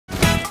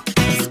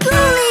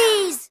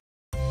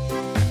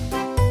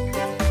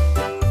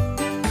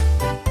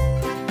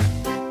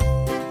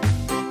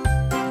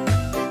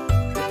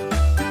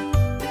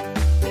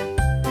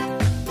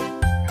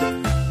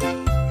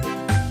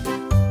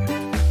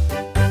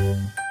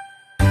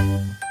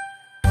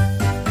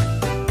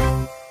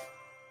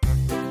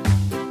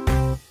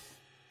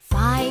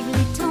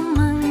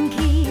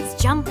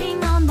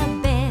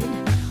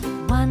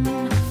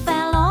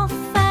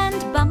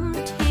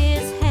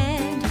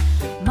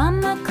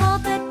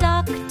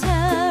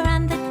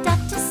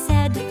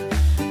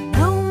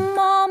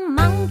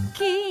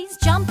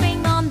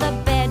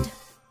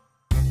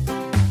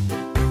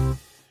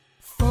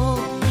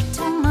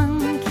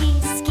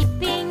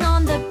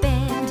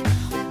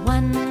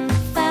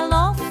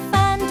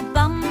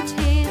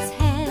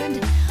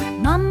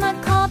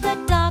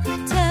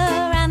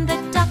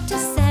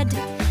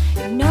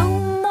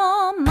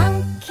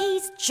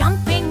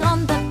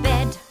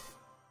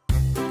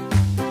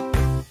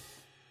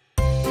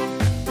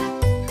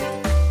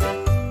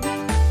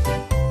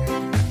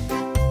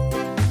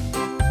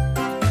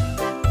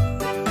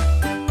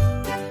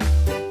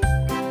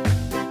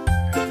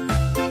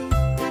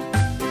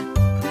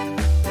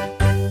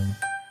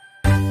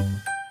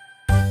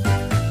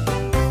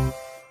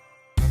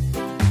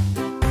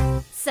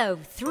So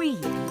 3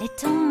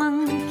 little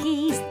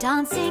monkeys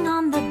dancing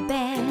on the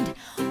bed.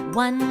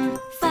 One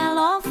fell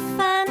off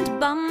and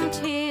bumped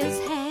his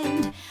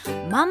head.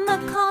 Mama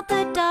called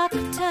the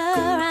doctor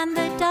and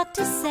the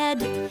doctor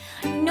said,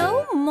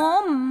 "No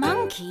more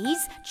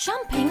monkeys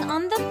jumping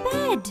on the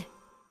bed."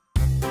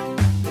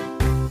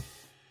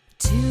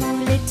 2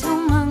 little